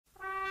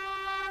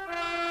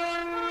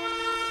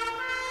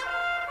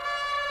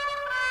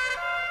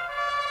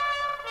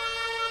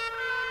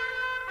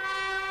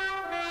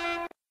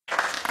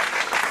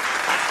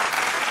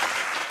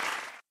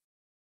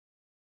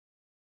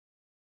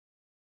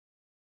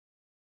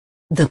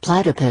The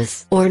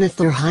platypus,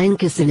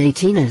 Ornithorhynchus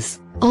anatinus,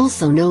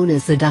 also known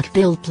as the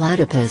duck-billed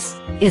platypus,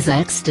 is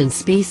an extant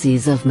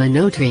species of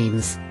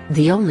monotremes,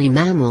 the only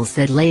mammals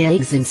that lay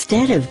eggs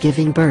instead of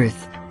giving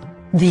birth.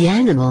 The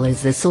animal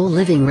is the sole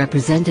living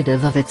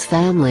representative of its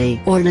family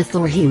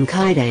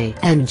Ornithorhynchidae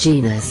and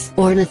genus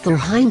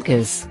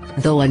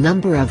Ornithorhynchus, though a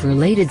number of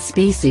related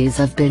species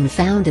have been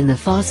found in the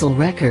fossil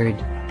record.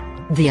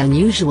 The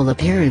unusual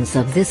appearance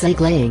of this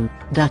egg-laying,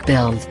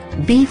 duck-billed,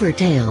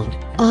 beaver-tailed,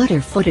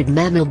 otter-footed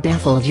mammal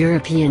baffled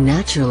European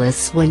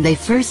naturalists when they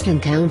first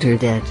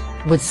encountered it,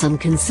 with some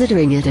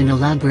considering it an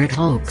elaborate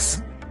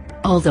hoax.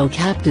 Although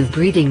captive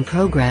breeding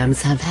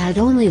programs have had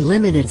only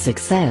limited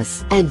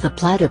success and the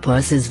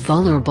platypus is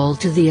vulnerable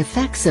to the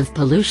effects of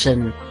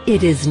pollution,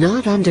 it is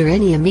not under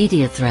any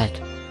immediate threat.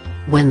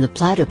 When the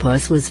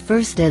platypus was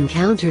first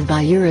encountered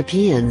by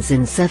Europeans in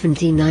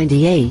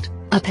 1798,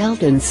 a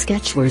pelt and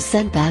sketch were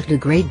sent back to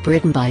Great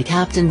Britain by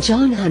Captain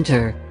John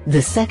Hunter,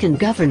 the second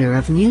governor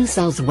of New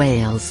South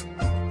Wales.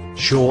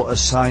 Shaw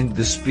assigned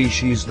the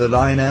species the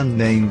Linnean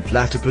name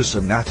Platypus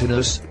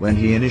anatinus when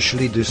he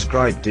initially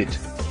described it,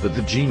 but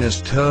the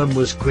genus term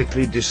was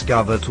quickly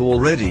discovered to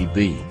already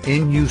be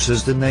in use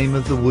as the name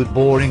of the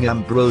wood-boring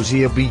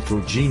ambrosia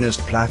beetle genus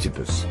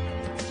Platypus.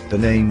 The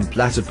name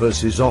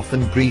platypus is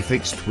often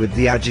prefixed with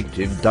the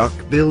adjective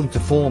duck-billed to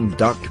form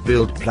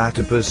duck-billed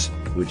platypus,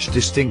 which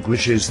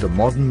distinguishes the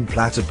modern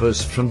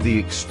platypus from the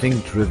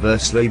extinct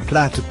reverse-leg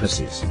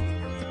platypuses.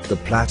 The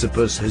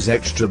platypus has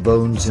extra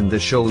bones in the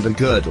shoulder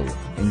girdle,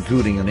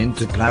 including an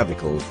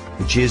interclavicle,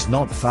 which is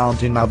not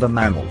found in other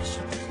mammals.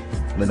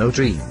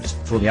 Monotremes,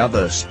 for the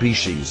other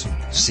species,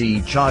 C.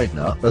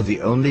 Echidna, are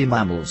the only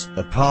mammals,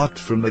 apart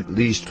from at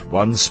least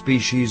one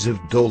species of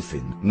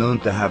dolphin, known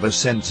to have a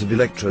sense of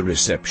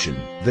electroreception.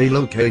 They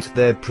locate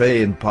their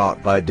prey in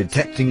part by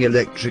detecting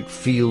electric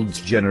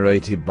fields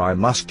generated by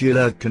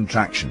muscular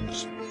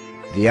contractions.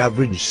 The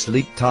average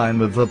sleep time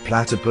of a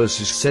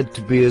platypus is said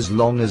to be as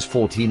long as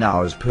 14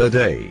 hours per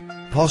day,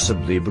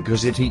 possibly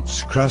because it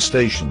eats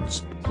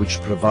crustaceans,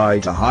 which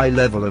provide a high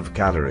level of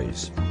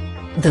calories.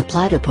 The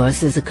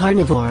platypus is a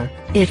carnivore.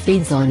 It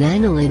feeds on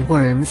annelid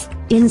worms,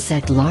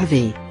 insect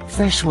larvae,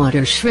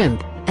 freshwater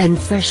shrimp, and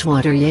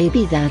freshwater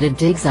yabbie that it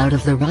digs out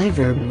of the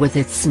river with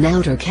its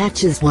snout or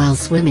catches while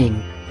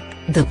swimming.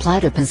 The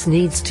platypus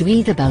needs to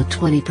eat about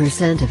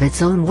 20% of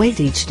its own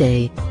weight each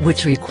day,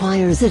 which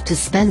requires it to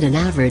spend an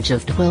average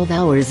of 12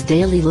 hours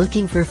daily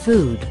looking for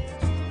food.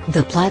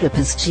 The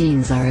platypus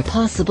genes are a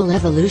possible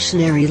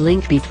evolutionary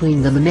link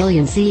between the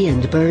mammalian Z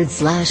and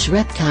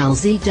bird/reptile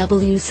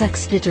ZW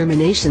sex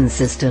determination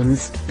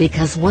systems,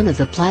 because one of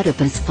the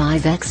platypus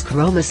 5X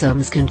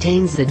chromosomes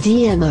contains the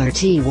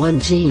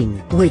DMRT1 gene,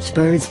 which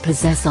birds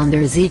possess on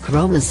their Z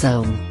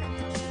chromosome.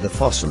 The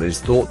fossil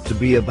is thought to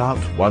be about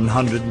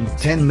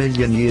 110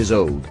 million years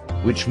old,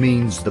 which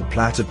means the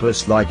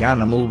platypus-like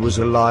animal was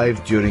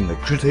alive during the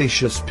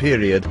Cretaceous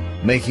period,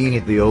 making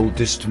it the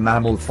oldest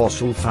mammal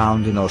fossil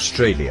found in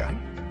Australia.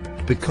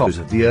 Because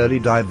of the early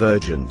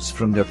divergence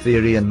from the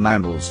Therian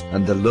mammals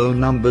and the low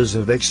numbers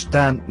of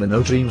extant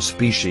monotreme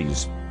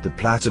species, the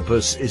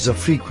platypus is a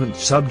frequent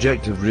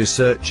subject of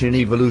research in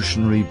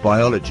evolutionary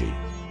biology.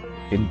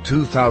 In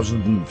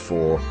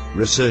 2004,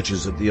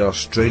 researchers at the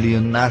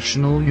Australian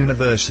National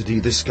University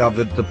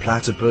discovered the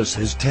platypus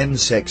has 10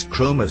 sex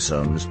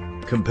chromosomes,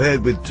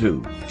 compared with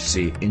 2,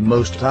 see, in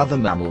most other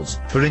mammals.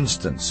 For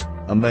instance,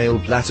 a male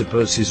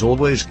platypus is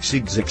always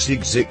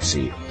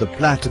XXXXY. The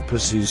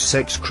platypus's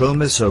sex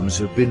chromosomes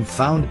have been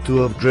found to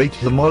have great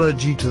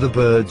homology to the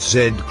bird's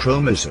Z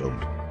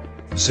chromosome.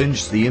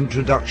 Since the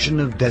introduction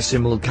of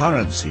decimal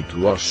currency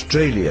to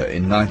Australia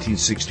in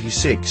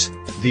 1966,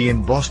 the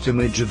embossed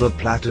image of a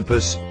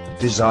platypus,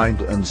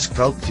 designed and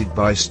sculpted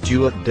by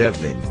Stuart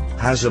Devlin,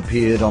 has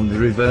appeared on the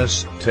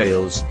reverse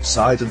tails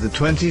side of the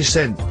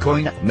 20-cent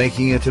coin,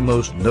 making it a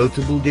most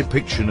notable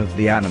depiction of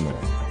the animal.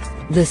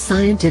 The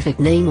scientific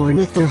name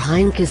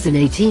Ornithorhynchus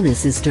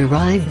anatinus is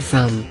derived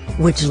from,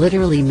 which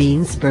literally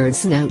means bird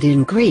snout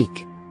in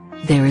Greek.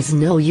 There is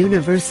no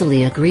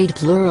universally agreed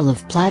plural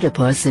of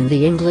platypus in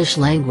the English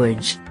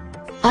language.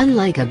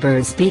 Unlike a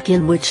bird's beak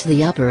in which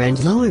the upper and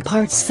lower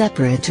parts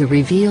separate to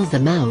reveal the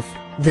mouth,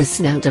 the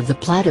snout of the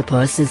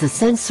platypus is a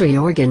sensory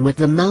organ with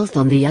the mouth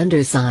on the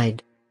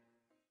underside.